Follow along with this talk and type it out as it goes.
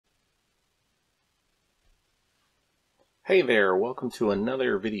Hey there, welcome to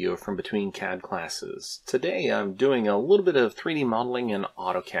another video from Between CAD Classes. Today I'm doing a little bit of 3D modeling in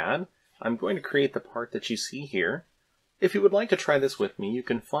AutoCAD. I'm going to create the part that you see here. If you would like to try this with me, you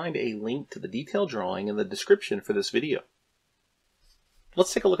can find a link to the detailed drawing in the description for this video.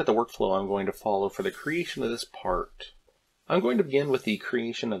 Let's take a look at the workflow I'm going to follow for the creation of this part. I'm going to begin with the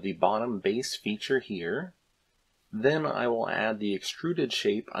creation of the bottom base feature here. Then I will add the extruded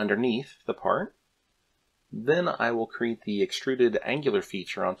shape underneath the part. Then I will create the extruded angular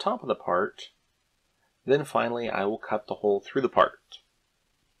feature on top of the part. Then finally I will cut the hole through the part.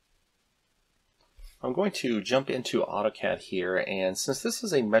 I'm going to jump into AutoCAD here, and since this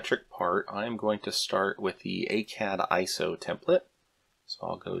is a metric part, I'm going to start with the AutoCAD ISO template. So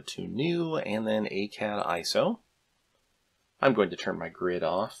I'll go to New and then AutoCAD ISO. I'm going to turn my grid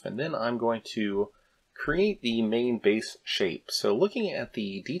off, and then I'm going to create the main base shape. So looking at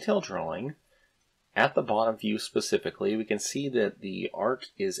the detailed drawing, at the bottom view specifically, we can see that the arc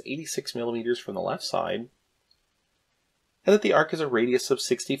is 86 millimeters from the left side, and that the arc is a radius of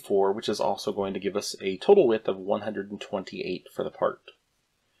 64, which is also going to give us a total width of 128 for the part.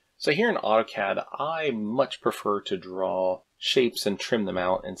 So here in AutoCAD, I much prefer to draw shapes and trim them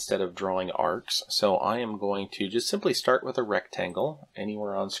out instead of drawing arcs. So I am going to just simply start with a rectangle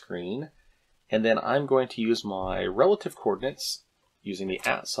anywhere on screen, and then I'm going to use my relative coordinates using the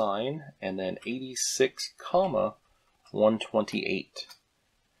 @ sign, and then 86, 128.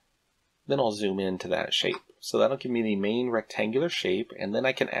 Then I'll zoom into that shape. So that'll give me the main rectangular shape, and then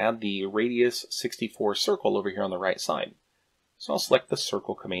I can add the radius 64 circle over here on the right side. So I'll select the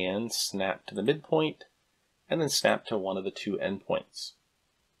circle command, snap to the midpoint, and then snap to one of the two endpoints.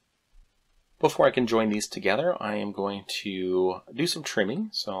 Before I can join these together, I am going to do some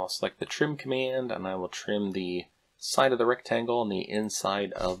trimming. So I'll select the trim command, and I will trim the side of the rectangle and the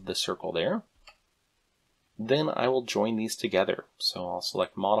inside of the circle there. Then I will join these together. So I'll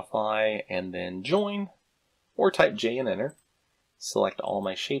select modify and then join, or type J and enter. Select all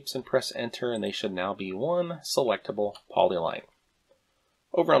my shapes and press enter, and they should now be one selectable polyline.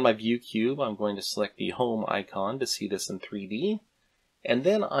 Over on my view cube, I'm going to select the home icon to see this in 3D, and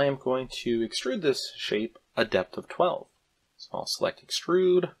then I am going to extrude this shape a depth of 12. So I'll select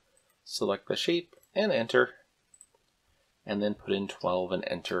extrude, select the shape and enter, and then put in 12 and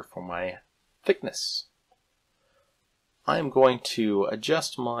enter for my thickness. I'm going to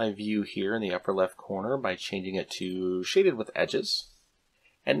adjust my view here in the upper left corner by changing it to shaded with edges.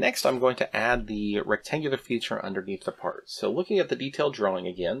 And next I'm going to add the rectangular feature underneath the part. So looking at the detailed drawing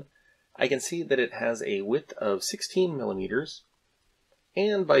again, I can see that it has a width of 16 millimeters.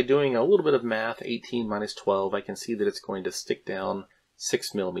 And by doing a little bit of math, 18 minus 12, I can see that it's going to stick down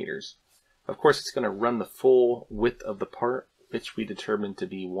 6 millimeters. Of course, it's going to run the full width of the part, which we determined to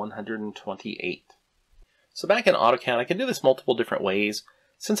be 128. So back in AutoCAD, I can do this multiple different ways.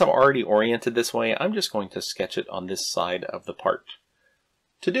 Since I'm already oriented this way, I'm just going to sketch it on this side of the part.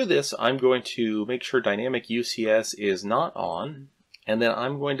 To do this, I'm going to make sure dynamic UCS is not on, and then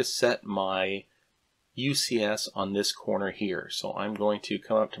I'm going to set my UCS on this corner here. So I'm going to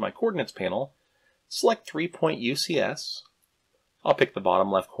come up to my coordinates panel, select 3-point UCS. I'll pick the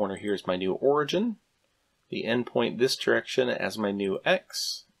bottom left corner here as my new origin, the endpoint this direction as my new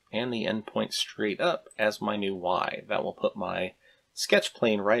X, and the endpoint straight up as my new Y. That will put my sketch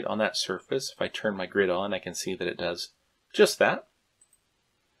plane right on that surface. If I turn my grid on, I can see that it does just that.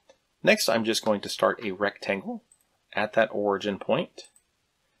 Next, I'm just going to start a rectangle at that origin point.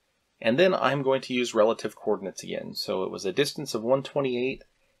 And then I'm going to use relative coordinates again. So it was a distance of 128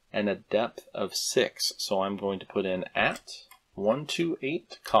 and a depth of 6. So I'm going to put in at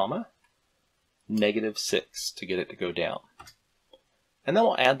 128, -6 to get it to go down. And then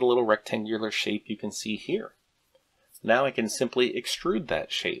we'll add the little rectangular shape you can see here. Now I can simply extrude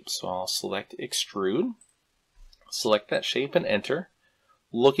that shape. So I'll select extrude, select that shape and enter.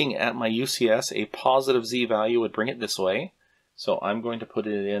 Looking at my UCS, a positive Z value would bring it this way. So I'm going to put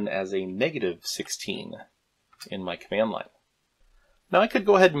it in as a -16 in my command line. Now I could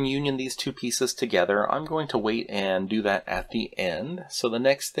go ahead and union these two pieces together. I'm going to wait and do that at the end. So the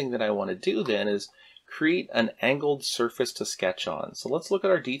next thing that I want to do then is create an angled surface to sketch on. So let's look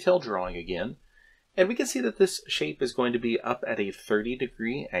at our detailed drawing again. And we can see that this shape is going to be up at a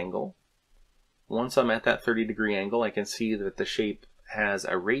 30-degree angle. Once I'm at that 30-degree angle, I can see that the shape has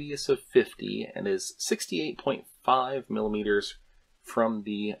a radius of 50 and is 68.5 millimeters from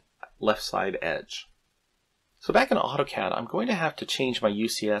the left side edge. So back in AutoCAD, I'm going to have to change my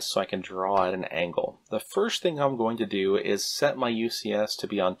UCS so I can draw at an angle. The first thing I'm going to do is set my UCS to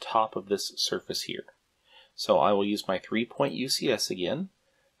be on top of this surface here. So I will use my 3-point UCS again.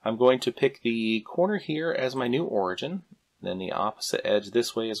 I'm going to pick the corner here as my new origin, then the opposite edge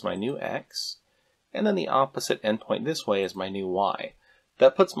this way as my new X, and then the opposite endpoint this way as my new Y.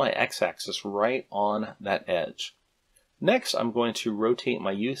 That puts my X-axis right on that edge. Next, I'm going to rotate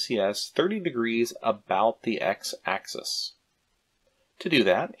my UCS 30 degrees about the X-axis. To do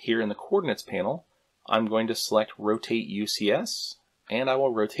that, here in the Coordinates panel, I'm going to select Rotate UCS, and I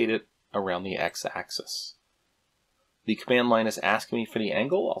will rotate it around the X-axis. The command line is asking me for the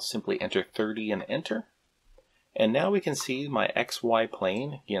angle. I'll simply enter 30 and enter. And now we can see my XY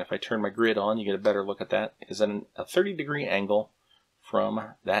plane. Again, if I turn my grid on, you get a better look at that, is at a 30-degree angle from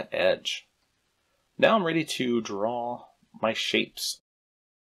that edge. Now I'm ready to draw my shapes.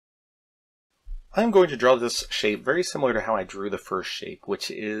 I'm going to draw this shape very similar to how I drew the first shape, which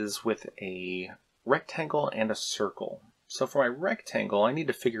is with a rectangle and a circle. So for my rectangle, I need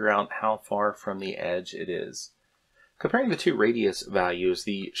to figure out how far from the edge it is. Comparing the two radius values,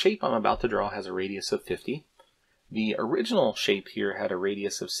 the shape I'm about to draw has a radius of 50. The original shape here had a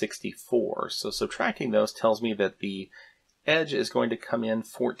radius of 64, so subtracting those tells me that the edge is going to come in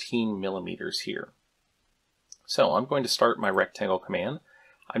 14 millimeters here. So I'm going to start my rectangle command.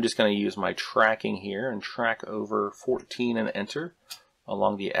 I'm just going to use my tracking here and track over 14 and enter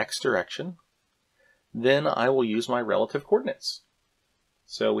along the X direction. Then I will use my relative coordinates.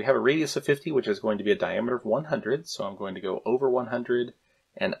 So we have a radius of 50, which is going to be a diameter of 100, so I'm going to go over 100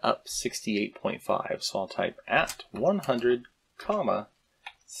 and up 68.5. So I'll type at 100,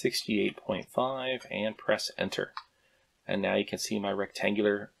 68.5 and press enter. And now you can see my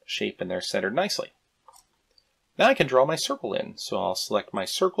rectangular shape in there centered nicely. Now I can draw my circle in. So I'll select my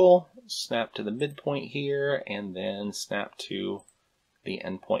circle, snap to the midpoint here, and then snap to the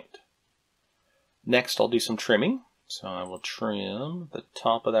endpoint. Next I'll do some trimming. So I will trim the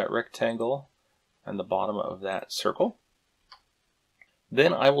top of that rectangle and the bottom of that circle.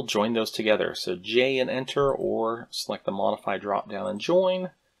 Then I will join those together. So J and enter, or select the modify drop down and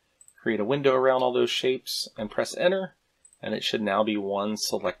join, create a window around all those shapes and press enter, and it should now be one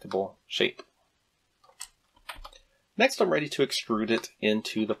selectable shape. Next I'm ready to extrude it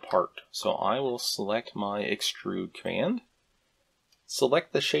into the part. So I will select my extrude command,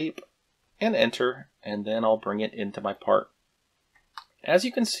 select the shape and enter, and then I'll bring it into my part. As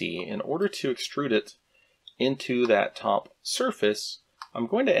you can see, in order to extrude it into that top surface, I'm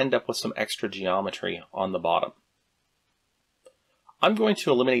going to end up with some extra geometry on the bottom. I'm going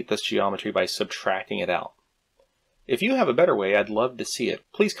to eliminate this geometry by subtracting it out. If you have a better way, I'd love to see it.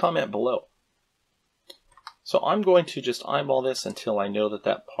 Please comment below. So I'm going to just eyeball this until I know that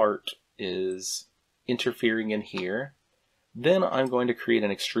that part is interfering in here. Then I'm going to create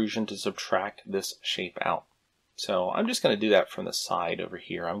an extrusion to subtract this shape out. So I'm just going to do that from the side over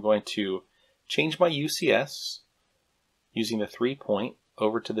here. I'm going to change my UCS using the 3-point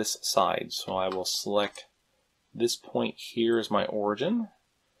over to this side. So I will select this point here as my origin.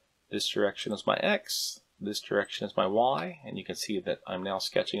 This direction is my X. This direction is my Y. And you can see that I'm now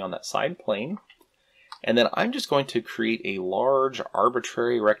sketching on that side plane. And then I'm just going to create a large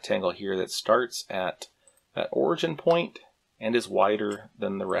arbitrary rectangle here that starts at that origin point and is wider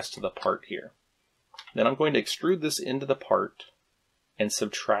than the rest of the part here. Then I'm going to extrude this into the part and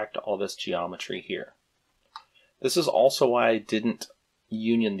subtract all this geometry here. This is also why I didn't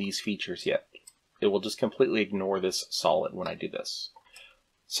union these features yet. It will just completely ignore this solid when I do this.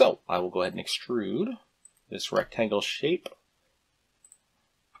 So I will go ahead and extrude this rectangle shape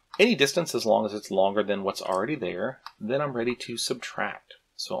any distance as long as it's longer than what's already there. Then I'm ready to subtract.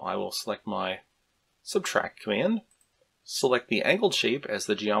 So I will select my subtract command, select the angled shape as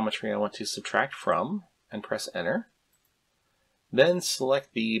the geometry I want to subtract from, and press enter. Then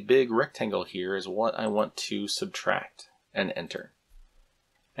select the big rectangle here as what I want to subtract, and enter.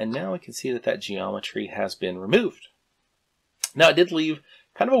 And now we can see that that geometry has been removed. Now it did leave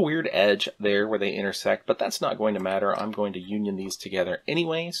kind of a weird edge there where they intersect, but that's not going to matter. I'm going to union these together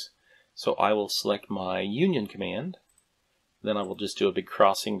anyways. So I will select my union command. Then I will just do a big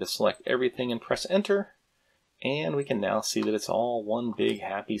crossing to select everything and press enter. And we can now see that it's all one big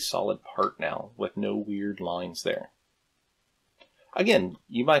happy solid part now with no weird lines there. Again,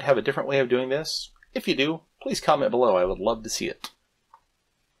 you might have a different way of doing this. If you do, please comment below. I would love to see it.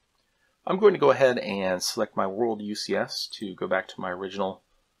 I'm going to go ahead and select my world UCS to go back to my original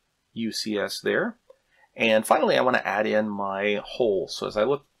UCS there. And finally, I want to add in my hole. So as I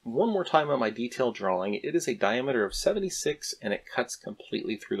look one more time at my detailed drawing, it is a diameter of 76 and it cuts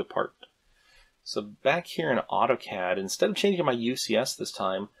completely through the part. So back here in AutoCAD, instead of changing my UCS this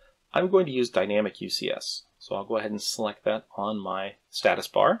time, I'm going to use dynamic UCS. So I'll go ahead and select that on my status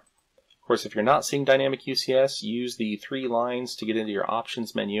bar. Of course, if you're not seeing dynamic UCS, use the 3 lines to get into your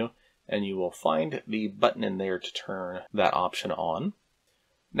options menu, and you will find the button in there to turn that option on.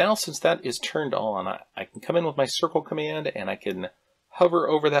 Now, since that is turned on, I can come in with my circle command and I can hover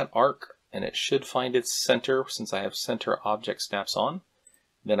over that arc, and it should find its center since I have center object snaps on.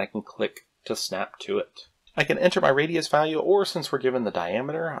 Then I can click to snap to it. I can enter my radius value, or since we're given the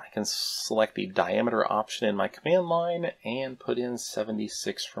diameter, I can select the diameter option in my command line and put in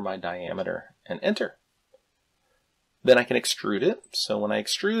 76 for my diameter and enter. Then I can extrude it. So when I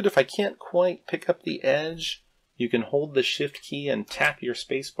extrude, if I can't quite pick up the edge, you can hold the shift key and tap your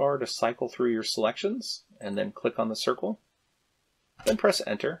spacebar to cycle through your selections, and then click on the circle. Then press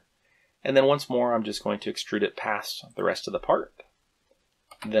enter. And then once more, I'm just going to extrude it past the rest of the part.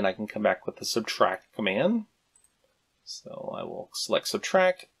 Then I can come back with the subtract command. So I will select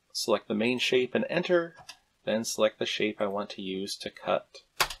subtract, select the main shape and enter, then select the shape I want to use to cut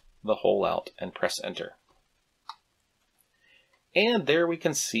the hole out and press enter. And there we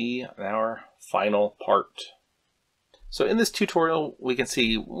can see our final part. So in this tutorial, we can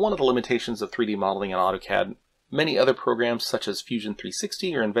see one of the limitations of 3D modeling in AutoCAD. Many other programs such as Fusion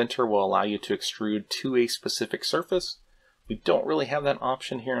 360 or Inventor will allow you to extrude to a specific surface. We don't really have that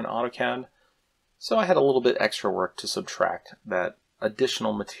option here in AutoCAD, so I had a little bit extra work to subtract that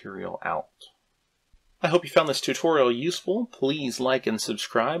additional material out. I hope you found this tutorial useful. Please like and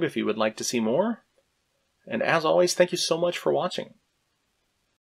subscribe if you would like to see more. And as always, thank you so much for watching.